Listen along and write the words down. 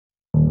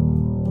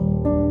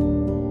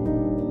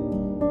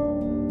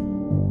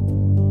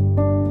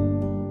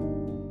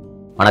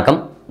வணக்கம்,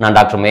 நான்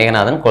டாக்டர்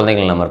மேகநாதன்,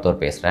 குழந்தைகள் நல மருத்துவர்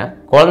பேசுகிறேன்.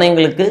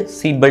 குழந்தைங்களுக்கு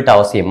சீட் பெல்ட்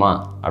அவசியமா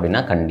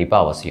அப்படின்னா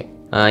கண்டிப்பாக அவசியம்.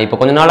 இப்போ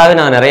கொஞ்ச நாளாகவே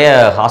நான் நிறைய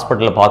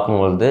ஹாஸ்பிட்டலில்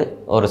பார்க்கும்பொழுது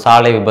ஒரு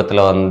சாலை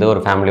விபத்தில் ஒரு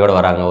ஃபேமிலியோடு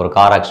வராங்க, ஒரு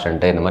கார்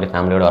ஆக்சிடென்ட்டு இந்த மாதிரி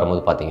ஃபேமிலியோடு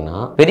வரும்போது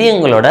பார்த்தீங்கன்னா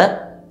பெரியவங்களோட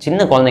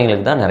சின்ன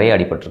குழந்தைங்களுக்கு தான் நிறைய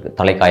அடிபட்டிருக்கு.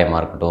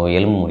 தலைக்காயமாக இருக்கட்டும்,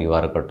 எலும்பு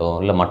முறிவாக இருக்கட்டும்,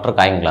 இல்லை மற்ற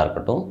காயங்களாக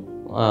இருக்கட்டும்,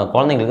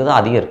 குழந்தைங்களுக்கு தான்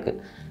அதிகம் இருக்குது.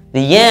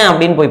 இது ஏன்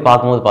அப்படின்னு போய்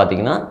பார்க்கும்போது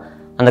பார்த்தீங்கன்னா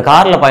அந்த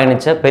காரில்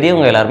பயணித்த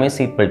பெரியவங்க எல்லாருமே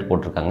சீட் பெல்ட்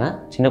போட்டிருக்காங்க,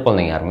 சின்ன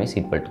குழந்தைங்க யாருமே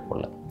சீட் பெல்ட்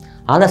போடல.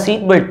 அந்த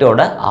சீட்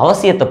பெல்ட்டோட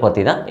அவசியத்தை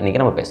பற்றி தான் இன்றைக்கி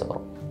நம்ம பேச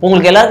போகிறோம்.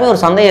 உங்களுக்கு எல்லாருக்குமே ஒரு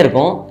சந்தேகம்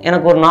இருக்கும்,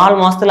 எனக்கு ஒரு 4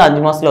 மாதத்தில்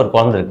 5 மாதத்தில் ஒரு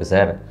குழந்தை இருக்குது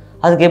சார்,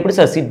 அதுக்கு எப்படி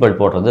சார் சீட் பெல்ட்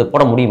போடுறது,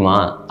 போட முடியுமா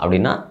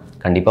அப்படின்னா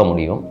கண்டிப்பாக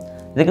முடியும்.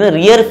 இதுக்குன்னு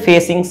ரியர்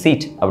ஃபேஸிங்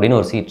சீட் அப்படின்னு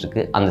ஒரு சீட்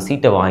இருக்குது. அந்த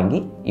சீட்டை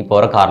வாங்கி இப்போ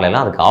வர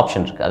கார்லலாம் அதுக்கு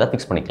ஆப்ஷன் இருக்குது, அதை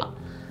ஃபிக்ஸ் பண்ணிக்கலாம்.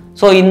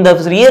 ஸோ இந்த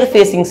ரியர்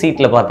ஃபேஸிங்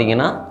சீட்டில்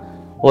பார்த்தீங்கன்னா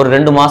ஒரு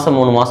 2 மாதம்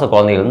 3 மாதம்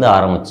குழந்தையிலேருந்து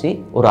ஆரம்பித்து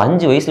ஒரு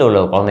 5 வயசில்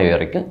உள்ள குழந்தை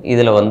வரைக்கும்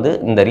இதில்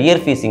இந்த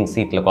ரியர் ஃபேஸிங்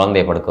சீட்டில்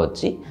குழந்தைய படுக்க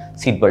வச்சு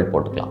சீட் பெல்ட்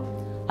போட்டுக்கலாம்.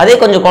 அதே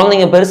கொஞ்சம்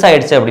குழந்தைங்க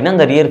பெருசாகிடுச்சு அப்படின்னா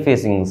அந்த ரியர்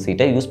ஃபேஸிங்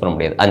சீட்டை யூஸ் பண்ண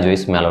முடியாது 5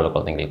 வயசு மேலே உள்ள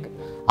குழந்தைங்களுக்கு.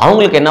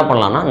 அவங்களுக்கு என்ன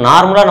பண்ணலாம்னா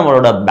நார்மலாக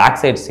நம்மளோட பேக்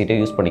சைட் சீட்டை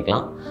யூஸ்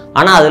பண்ணிக்கலாம்.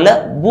 ஆனால் அதில்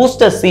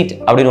பூஸ்டர் சீட்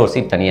அப்படின்னு ஒரு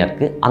சீட் தனியாக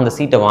இருக்குது. அந்த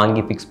சீட்டை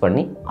வாங்கி ஃபிக்ஸ்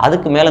பண்ணி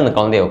அதுக்கு மேலே அந்த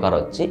குழந்தைய உட்கார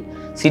வச்சு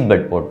சீட்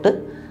பெல்ட் போட்டு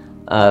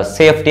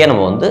சேஃப்டியாக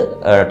நம்ம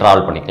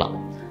ட்ராவல் பண்ணிக்கலாம்.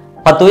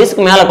 10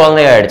 வயசுக்கு மேலே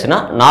குழந்தை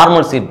ஆகிடுச்சுன்னா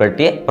நார்மல் சீட்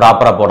பெல்ட்டையே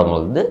ப்ராப்பராக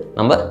போடும்போது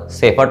நம்ம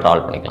சேஃபாக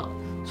ட்ராவல் பண்ணிக்கலாம்.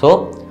 ஸோ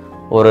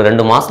ஒரு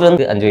 2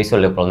 மாதத்துலேருந்து 5 வயசு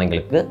உள்ள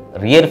குழந்தைங்களுக்கு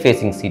rear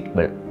facing seat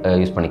belt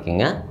use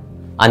பண்ணிக்கோங்க.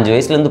 5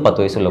 வயசுலேருந்து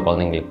 10 வயசு உள்ள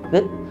குழந்தைங்களுக்கு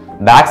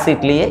பேக்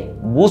சீட்லேயே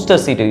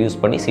பூஸ்டர் சீட்டை யூஸ்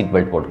பண்ணி சீட்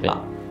பெல்ட்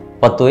போட்டுக்கலாம்.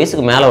 10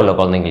 வயசுக்கு மேலே உள்ள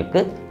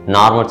குழந்தைங்களுக்கு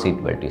நார்மல்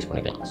சீட் பெல்ட் யூஸ்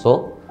பண்ணிக்கலாம். ஸோ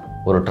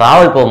ஒரு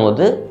ட்ராவல்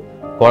போகும்போது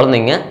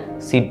குழந்தைங்க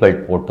சீட்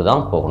பெல்ட் போட்டு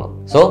தான் போகணும்.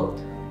 ஸோ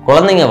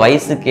குழந்தைங்க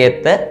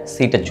வயசுக்கேற்ற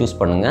சீட்டை சூஸ்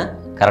பண்ணுங்கள்,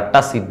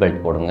 கரெக்டாக சீட்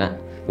பெல்ட் போடுங்க.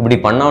 இப்படி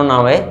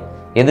பண்ணோம்னாவே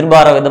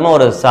எதிர்பாராத விதமாக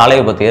ஒரு சாலை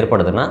விபத்து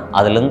ஏற்படுதுன்னா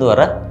அதுலேருந்து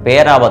வர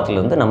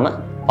பேராபத்துலேருந்து நம்ம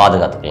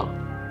பாதுகாத்துக்கலாம்.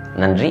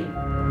 நன்றி.